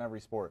comes up in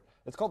every sport.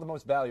 It's called the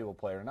most valuable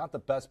player, not the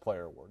best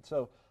player award.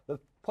 So the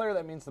player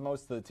that means the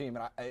most to the team,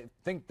 and I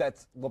think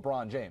that's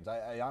LeBron James.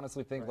 I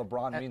honestly think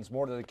LeBron means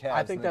more to the Cavs.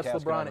 I think than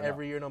that's the Cavs LeBron can ever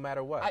every year, no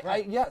matter what.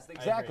 Yes,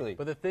 exactly.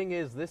 But the thing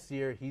is, this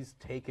year he's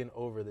taken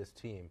over this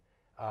team.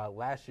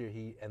 Last year,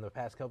 and the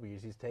past couple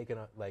years, he's taken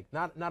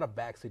not a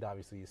backseat.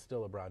 Obviously, he's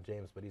still LeBron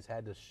James, but he's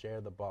had to share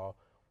the ball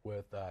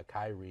with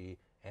Kyrie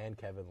and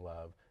Kevin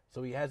Love.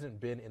 So he hasn't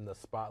been in the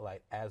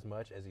spotlight as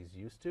much as he's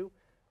used to.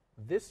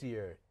 This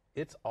year,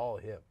 it's all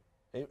him.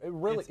 It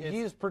really,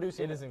 he's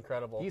producing. It is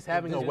incredible. He's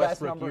having a the best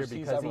Westbrook year numbers he's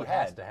because he ever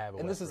has had. to have a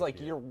and this is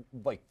Westbrook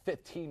year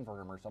 15 for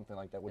him or something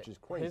like that, which is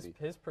crazy.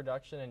 His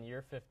production in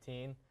year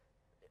 15,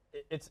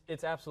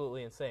 it's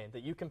absolutely insane.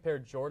 That you compare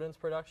Jordan's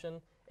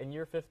production in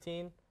year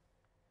 15.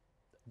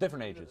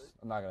 Different ages.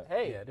 I'm not gonna.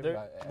 Hey,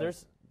 yeah,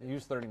 there's he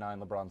was 39.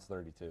 LeBron's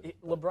 32.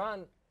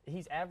 LeBron.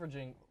 He's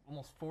averaging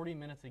almost 40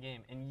 minutes a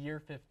game in year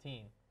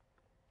 15.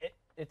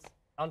 It's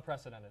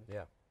unprecedented.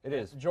 Yeah. It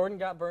is. Jordan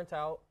got burnt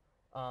out,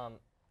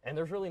 and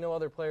there's really no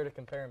other player to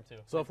compare him to.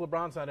 So if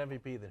LeBron's not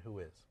MVP, then who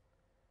is?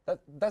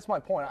 That's my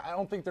point. I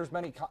don't think there's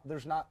many.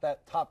 There's not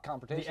that top The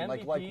competition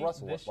MVP like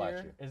Russell this was last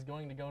year year. is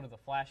going to go to the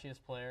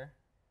flashiest player.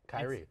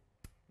 Kyrie.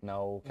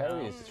 No,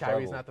 Kyrie is Kyrie's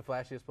struggled. not the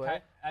flashiest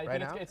player I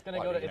right think now? it's going to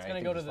Well, go I to mean, it's I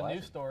going to think go to he's the new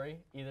flashing. story,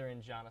 either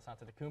in Giannis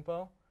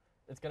Antetokounmpo.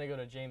 It's going to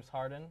go to James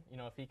Harden. You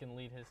know, if he can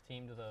lead his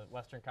team to the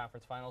Western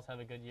Conference Finals,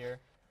 have a good year.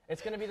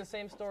 It's going to be the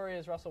same story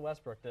as Russell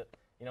Westbrook. That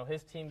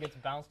his team gets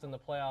bounced in the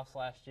playoffs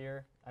last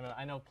year.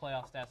 I know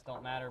playoff stats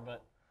don't matter,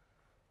 but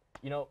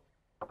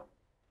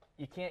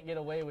you can't get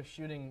away with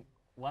shooting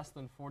less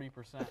than 40%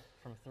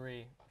 from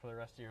three for the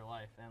rest of your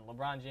life. And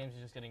LeBron James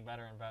is just getting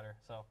better and better.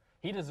 So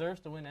he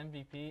deserves to win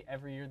MVP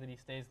every year that he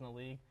stays in the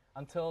league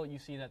until you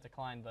see that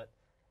decline, but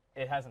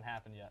it hasn't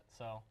happened yet.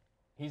 So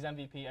he's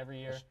MVP every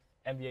year.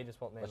 NBA just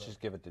won't name Let's him.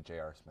 just give it to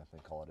J.R. Smith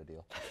and call it a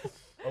deal.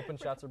 Open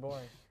shots are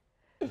boring.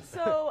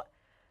 So,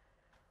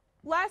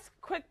 last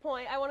quick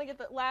point. I want to get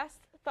the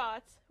last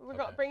thoughts. We're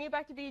going Okay. to bring you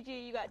back to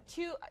BG. You got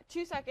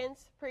two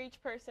seconds per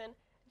each person.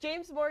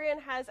 James Morgan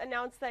has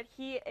announced that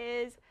he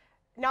is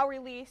now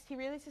released. He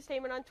released a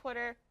statement on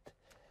Twitter.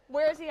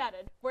 Where is he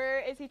headed? Where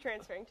is he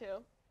transferring to?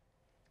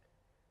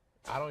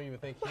 I don't even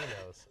think he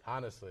knows,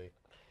 honestly.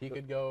 He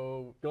could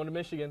go. Going to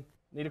Michigan.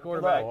 Need a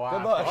quarterback. Wow.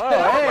 Good luck.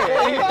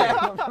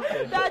 Oh,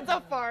 hey. That's a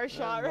far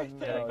shot right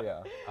there. Oh,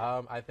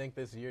 yeah. I think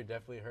this year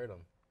definitely hurt him.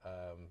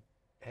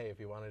 Hey, if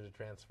he wanted to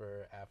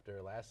transfer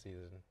after last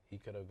season, he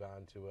could have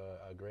gone to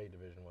a great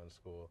Division I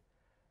school.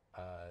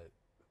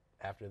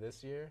 After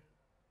this year,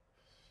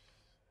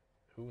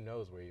 who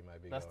knows where he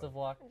might be Best going. of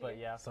luck, but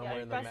yeah.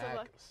 Somewhere in the best of MAC,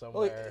 luck. Well,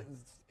 somewhere.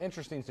 it's an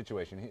interesting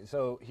situation.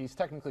 So he's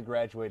technically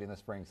graduating this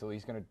spring, so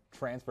he's going to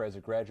transfer as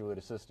a graduate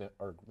assistant,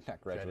 or not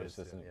graduate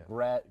assistant,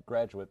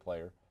 graduate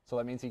player. So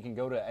that means he can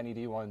go to any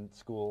D1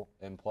 school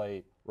and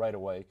play right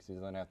away because he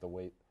doesn't have to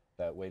wait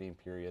that waiting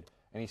period.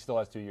 And he still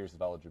has 2 years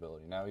of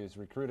eligibility. Now, he was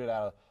recruited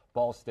out of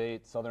Ball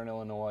State, Southern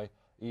Illinois,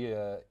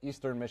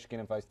 Eastern Michigan,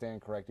 if I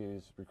stand correct. He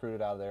was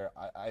recruited out of there.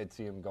 I'd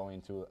see him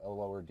going to a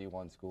lower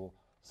D1 school,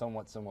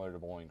 somewhat similar to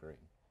Bowling Green.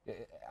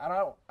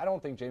 I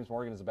don't think James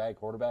Morgan is a bad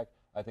quarterback.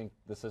 I think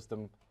the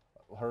system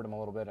hurt him a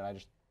little bit, and I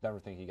just never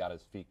think he got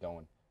his feet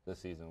going this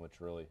season, which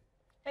really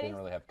didn't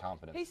really have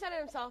confidence. He said it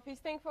himself. He's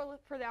thankful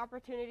for the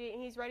opportunity,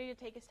 and he's ready to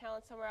take his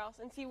talent somewhere else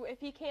and see if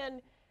he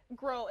can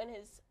grow in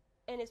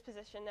his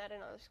position at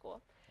another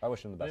school. I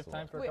wish him the Do we best have of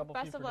time luck. for a Wait, couple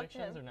best few of luck to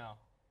predictions him. or no?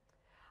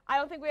 I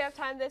don't think we have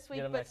time this week,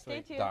 Get him but next stay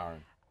week. tuned.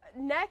 Darn.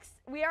 Next,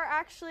 we are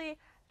actually.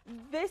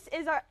 This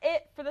is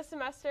it for the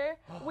semester.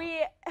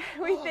 We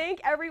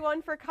thank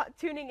everyone for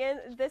tuning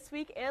in this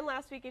week and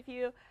last week if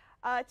you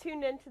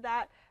tuned into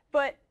that.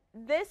 But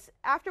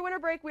after winter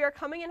break, we are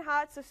coming in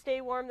hot, so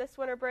stay warm this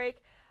winter break.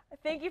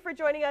 Thank you for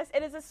joining us.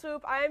 It is a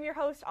Swoop. I am your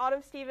host,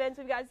 Autumn Stevens.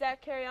 We've got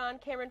Zack, Carreon,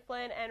 Cameron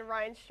Flynn, and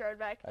Ryan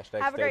Strodtbeck. Hashtag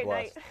Have a stay great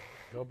blessed. night.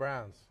 Go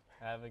Browns.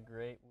 Have a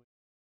great week.